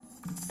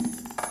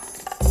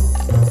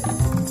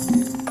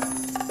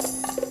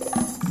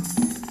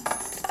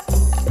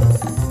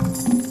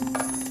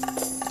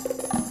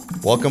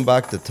Welcome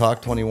back to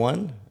Talk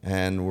 21,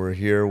 and we're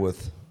here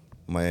with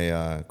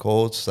my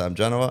co-host Sam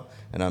Genova,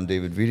 and I'm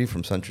David Vitti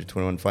from Century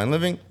 21 Fine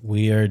Living.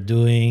 We are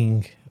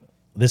doing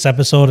this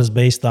episode is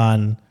based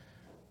on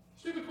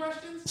Stupid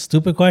questions?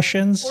 stupid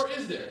questions, Or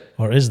is there?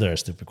 or is there a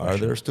stupid Are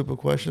question? there stupid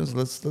questions?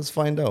 Let's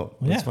find out.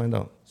 Let's Yeah. find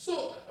out.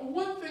 So,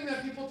 one thing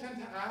that people tend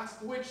to ask,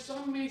 which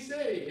some may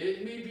say,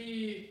 it may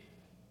be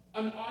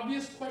an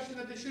obvious question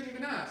that they shouldn't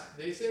even ask.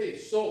 They say,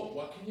 so,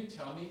 what can you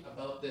tell me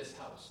about this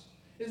house?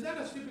 Is that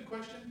a stupid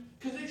question?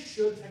 Because they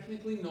should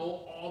technically know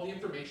all the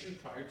information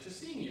prior to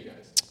seeing you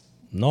guys.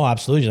 No,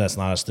 absolutely, that's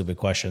not a stupid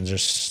question.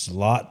 There's a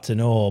lot to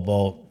know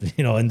about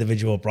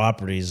individual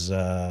properties.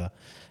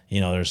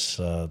 There's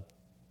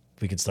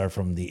we could start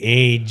from the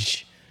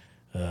age,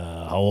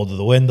 how old are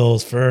the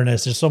windows,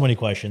 furnace. There's so many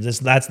questions.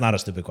 That's not a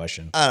stupid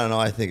question. I don't know.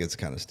 I think it's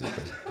kind of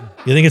stupid.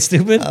 You think it's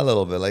stupid? A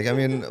little bit. Like, I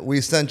mean, we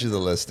sent you the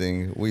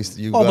listing.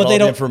 You Oh, got but all they the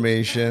don't-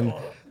 information.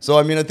 So,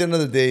 I mean, at the end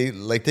of the day,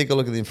 like, take a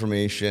look at the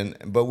information.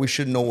 But we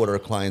should know what our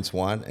clients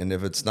want. And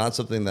if it's not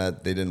something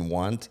that they didn't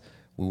want,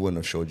 we wouldn't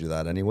have showed you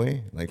that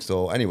anyway. Like,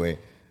 so anyway,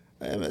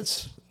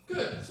 it's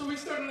Good. So, we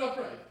started off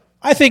right.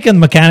 I think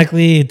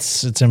mechanically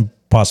it's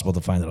impossible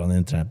to find it on the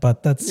internet,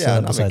 but that's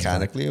not besides the point.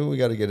 mechanically. We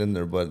got to get in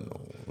there, but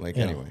like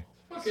Yeah. anyway.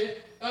 Okay,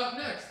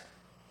 next.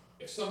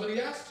 If somebody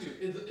asks you,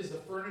 is the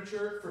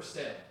furniture for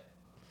sale?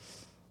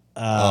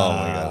 Oh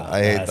my god,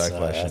 I hate that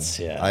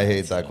question. I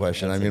hate that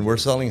question. I mean, we're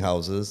selling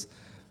houses,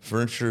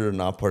 furniture are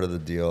not part of the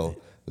deal.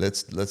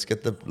 Let's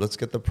get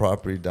the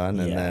property done,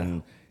 and Yeah.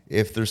 then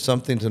if there's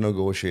something to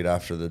negotiate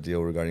after the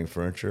deal regarding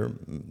furniture,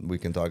 we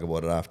can talk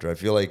about it after. I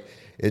feel like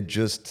it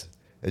just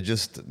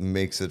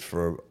makes it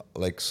for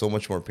like so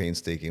much more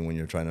painstaking when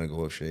you're trying to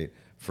negotiate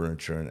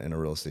furniture in a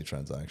real estate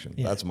transaction.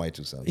 That's my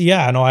 2 cents.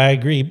 Yeah, no, I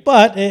agree.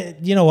 But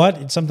you know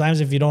what? Sometimes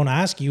if you don't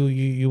ask,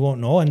 you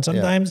won't know. And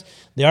sometimes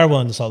they are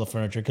willing to sell the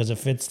furniture because it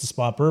fits the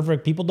spot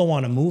perfect. People don't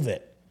want to move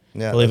it.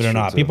 Yeah, believe it that's or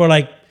true not. too. People are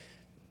like,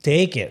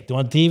 take it. Do you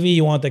want TV?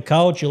 You want the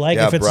couch? You like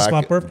it? Yeah, It fits the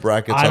spot perfect.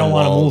 brackets I don't on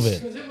want to walls. move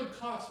it. Because it would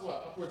cost,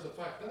 what, upwards of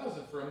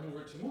 $5,000 for a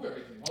mover to move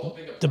everything. All the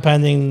big appliances.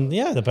 Depending the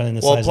Well, size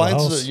of the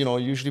appliances,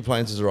 house. usually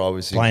appliances are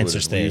obviously Appliances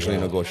included. stay, We usually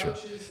yeah. negotiate.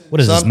 Couches and-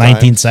 What is this, sometimes-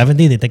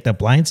 1970? They take the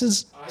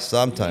appliances?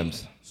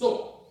 Sometimes.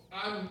 So,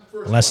 I'm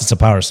first. Unless it's a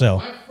power sale.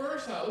 My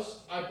first house,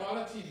 I bought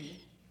a TV.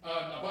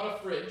 I bought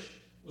a fridge.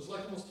 It was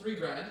like almost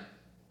 $3,000.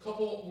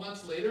 Couple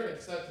months later, I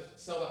decided to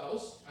sell the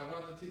house. I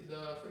wanted the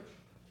fridge.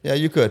 Yeah,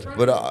 you could,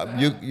 but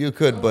you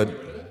could, but Get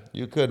rid of it.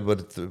 you could,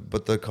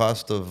 but the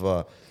cost of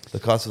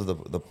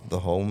the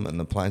home and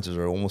the appliances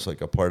are almost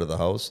like a part of the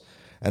house.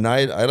 And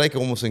I like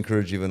almost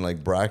encourage even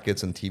like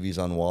brackets and TVs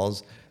on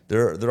walls.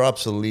 They're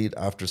obsolete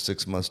after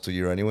 6 months to a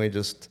year anyway.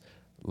 Just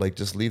leave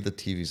the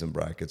TVs and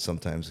brackets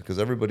sometimes because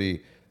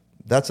everybody.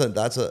 That's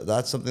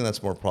something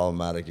that's more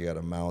problematic. You got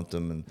to mount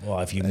them and.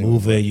 Well, if you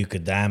move it, you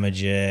could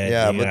damage it.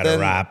 Yeah, you but got to then-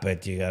 wrap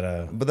it. You got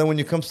to. But then when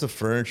it comes to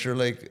furniture,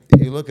 like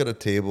you look at a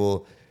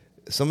table,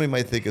 somebody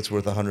might think it's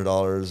worth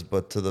 $100,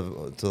 but to the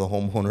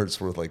homeowner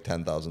it's worth like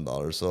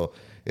 $10,000. So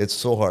it's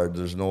so hard.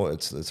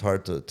 It's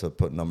hard to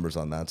put numbers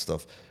on that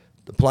stuff.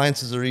 The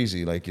appliances are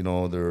easy, like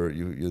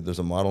there's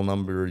a model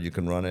number, you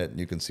can run it, and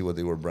you can see what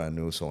they were brand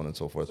new, so on and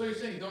so forth. So, you're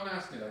saying don't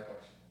ask me that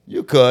question?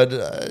 You could.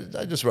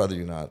 I'd just rather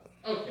you not.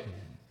 Okay.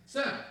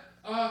 Sam,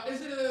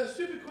 is it a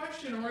stupid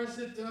question or is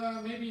it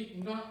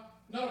maybe not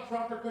a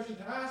proper question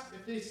to ask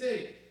if they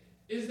say,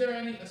 is there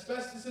any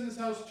asbestos in this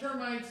house,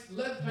 termites,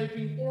 lead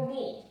piping, or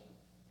mold?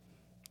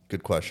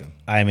 Good question.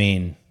 I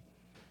mean,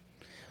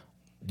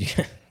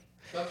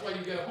 That's why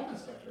you get a home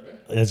inspector,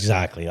 right?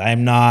 exactly.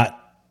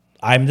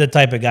 I'm the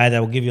type of guy that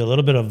will give you a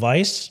little bit of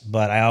advice,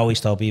 but I always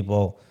tell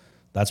people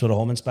that's what a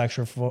home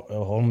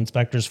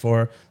inspector's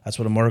for. That's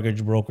what a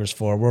mortgage broker's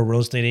for. We're real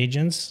estate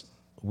agents.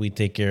 We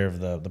take care of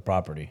the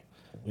property.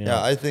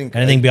 Yeah, I think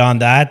Anything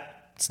beyond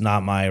that, it's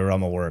not my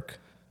realm of work.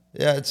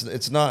 Yeah,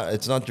 it's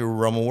not your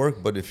realm of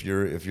work, but if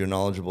you're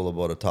knowledgeable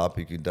about a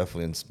topic, you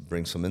definitely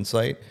bring some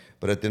insight.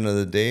 But at the end of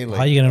the day, like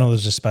How are you gonna know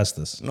there's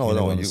asbestos? no, You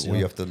no, know,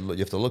 you have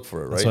to look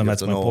for it, right? That's You have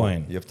that's to my know,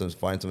 point. You have to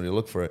find somebody to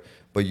look for it.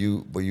 But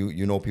you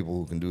know people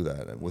who can do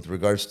that. With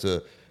regards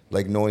to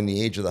like knowing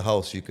the age of the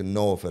house, you can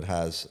know if it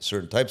has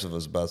certain types of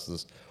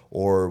asbestos.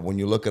 Or when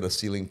you look at a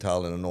ceiling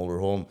tile in an older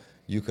home,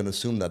 you can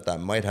assume that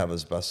might have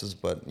asbestos.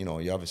 But you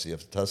obviously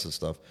have to test this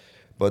stuff.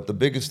 But the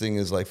biggest thing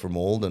is like for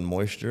mold and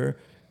moisture,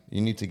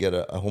 you need to get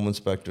a home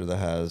inspector that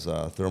has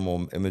a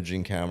thermal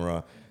imaging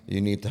camera. You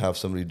need to have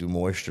somebody do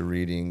moisture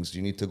readings.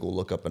 You need to go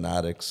look up in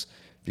attics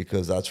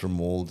because that's where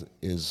mold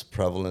is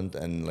prevalent,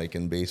 and like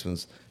in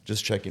basements,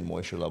 just checking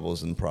moisture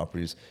levels in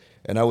properties.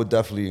 And I would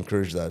definitely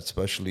encourage that,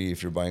 especially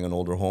if you're buying an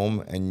older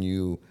home and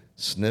you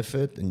sniff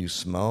it and you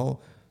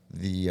smell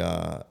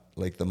the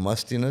like the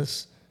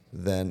mustiness.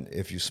 Then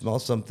if you smell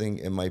something,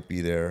 it might be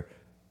there.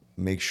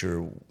 Make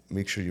sure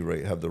you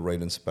have the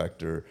right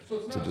inspector So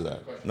it's to not do a that.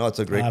 stupid question. No, it's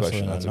a great Absolutely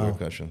question. not, That's a no. great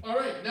question. All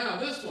right, now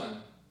this one.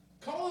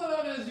 Call it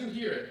out as you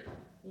hear it.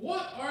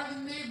 What are the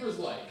neighbors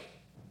like?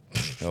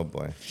 Oh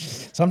boy.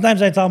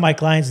 Sometimes I tell my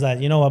clients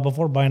that, you know what,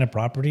 before buying a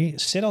property,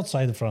 sit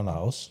outside the front of the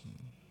house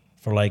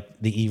for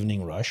like the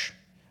evening rush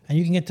and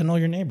you can get to know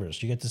your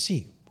neighbors. You get to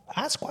see,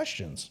 ask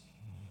questions,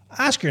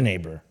 ask your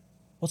neighbor,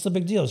 what's the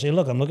big deal? Say,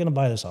 look, I'm looking to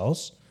buy this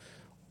house.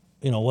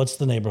 What's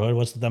the neighborhood?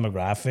 What's the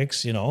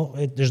demographics?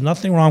 There's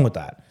nothing wrong with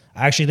that.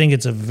 I actually think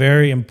it's a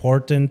very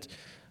important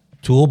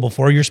tool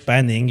before you're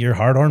spending your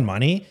hard-earned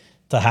money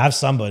to have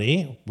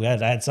somebody. I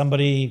had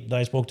somebody that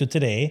I spoke to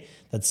today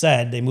that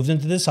said they moved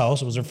into this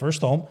house. It was their first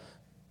home.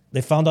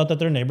 They found out that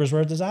their neighbors were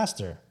a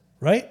disaster,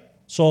 right?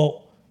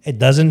 So it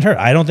doesn't hurt.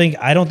 I don't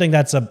think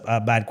that's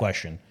a bad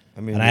question.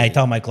 I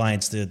tell my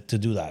clients to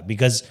do that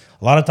because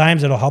a lot of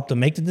times it'll help to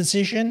make the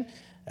decision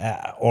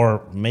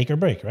or make or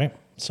break, right?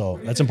 So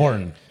that's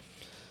important.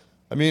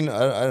 I don't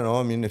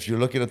know. If you're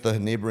looking at the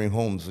neighboring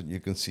homes, you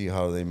can see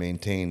how they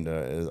maintained.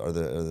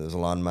 Is a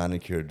lawn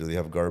manicured? Do they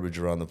have garbage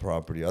around the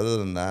property? Other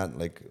than that,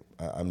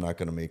 I'm not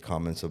going to make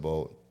comments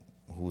about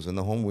who's in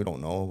the home. We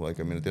don't know. At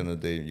the end of the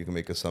day, you can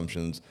make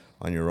assumptions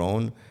on your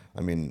own.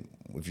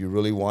 If you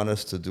really want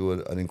us to do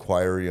an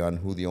inquiry on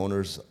who the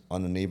owners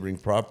on the neighboring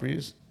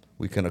properties,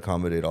 we can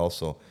accommodate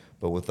also.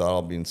 But with that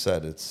all being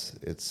said,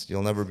 it's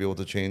you'll never be able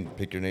to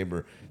pick your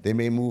neighbor. They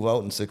may move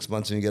out in 6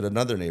 months and you get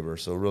another neighbor.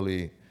 So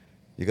really,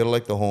 you got to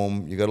like the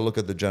home. You got to look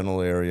at the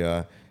general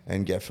area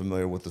and get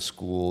familiar with the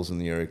schools in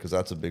the area because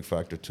that's a big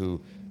factor too.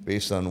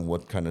 Based on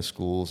what kind of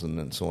schools and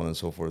then so on and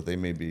so forth, they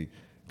may be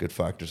good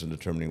factors in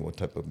determining what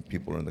type of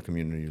people are in the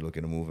community you're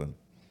looking to move in.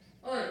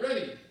 All right,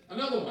 ready?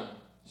 Another one.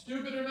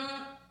 Stupid or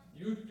not?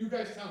 You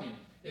guys tell me.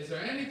 Is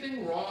there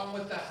anything wrong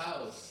with the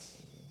house?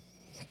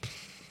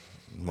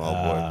 Oh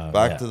boy,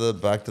 back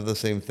to the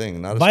same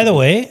thing. By the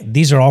way,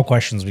 these are all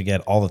questions we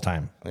get all the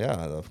time. Yeah,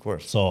 of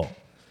course. So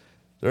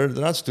they're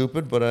not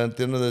stupid, but at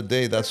the end of the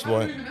day, that's How do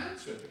why. you even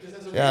answer it? Because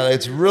as a Yeah, realtor,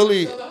 it's you're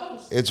really, trying to sell the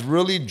house. it's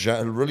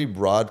really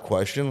broad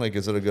question. Like,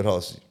 is it a good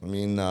house?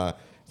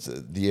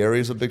 The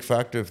area is a big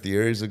factor. If the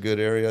area is a good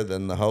area,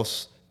 then the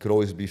house could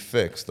always be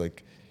fixed.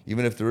 Like,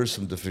 even if there is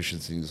some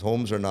deficiencies,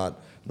 no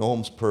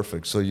home's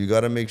perfect. So you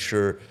got to make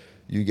sure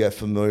you get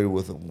familiar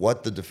with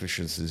what the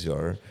deficiencies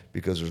are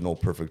because there's no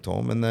perfect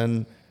home, and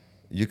then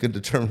you can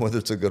determine whether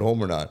it's a good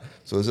home or not.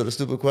 So is it a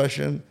stupid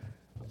question?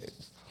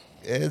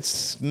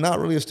 It's not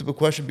really a stupid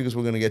question because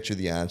we're going to get you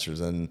the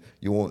answers, and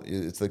you won't.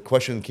 It's the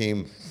question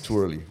came too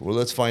early. Well,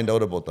 let's find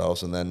out about the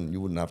house, and then you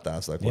wouldn't have to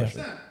ask that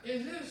question. Sam,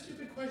 is it a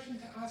stupid question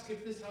to ask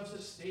if this house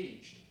is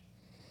staged?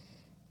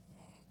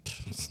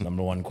 it's the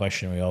number one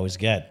question we always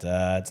get.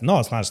 It's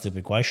not a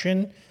stupid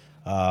question.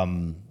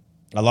 A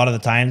lot of the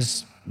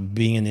times,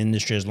 being in the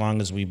industry as long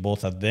as we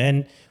both have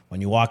been,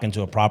 when you walk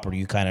into a property,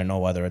 you kind of know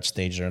whether it's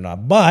staged or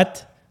not.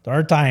 But there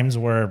are times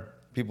where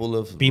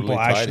People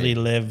actually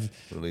live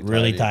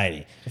really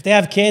tidy. If they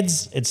have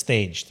kids, it's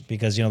staged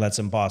because that's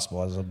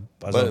impossible.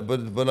 But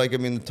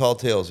the tall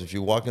tales. If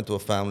you walk into a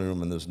family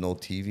room and there's no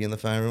TV in the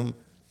family room,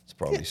 it's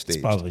probably staged.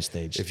 It's probably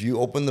staged. If you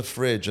open the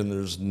fridge and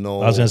there's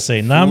no, I was gonna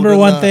say number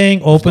one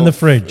thing: open the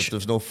fridge. If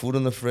there's no food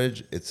in the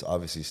fridge, it's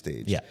obviously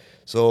staged. Yeah.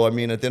 So at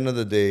the end of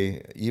the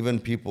day, even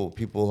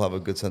people have a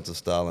good sense of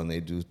style and they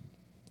do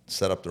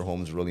set up their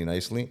homes really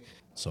nicely.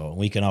 So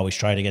we can always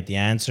try to get the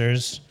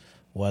answers.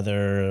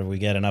 Whether we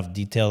get enough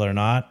detail or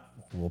not,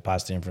 we'll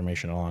pass the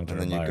information along to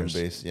our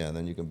buyers.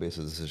 Then you can base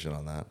a decision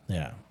on that.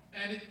 Yeah.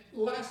 And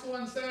last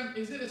one, Sam,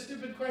 is it a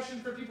stupid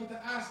question for people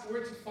to ask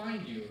where to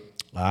find you?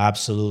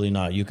 Absolutely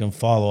not. You can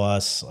follow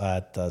us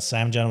at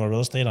Sam General Real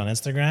Estate on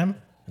Instagram.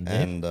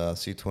 And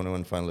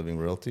C21 Fine Living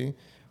Realty.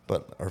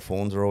 But our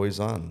phones are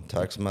always on.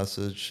 Text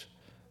message,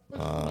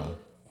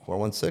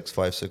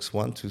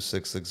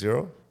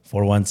 416-561-2660.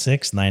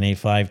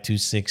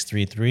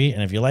 416-985-2633.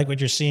 And if you like what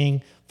you're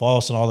seeing, follow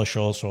us on all the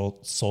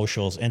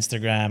socials,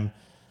 Instagram,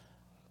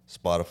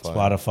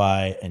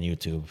 Spotify, and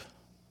YouTube.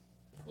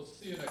 We'll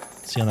see you next time.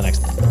 See you on the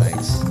next one.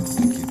 Thanks.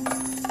 Thank you.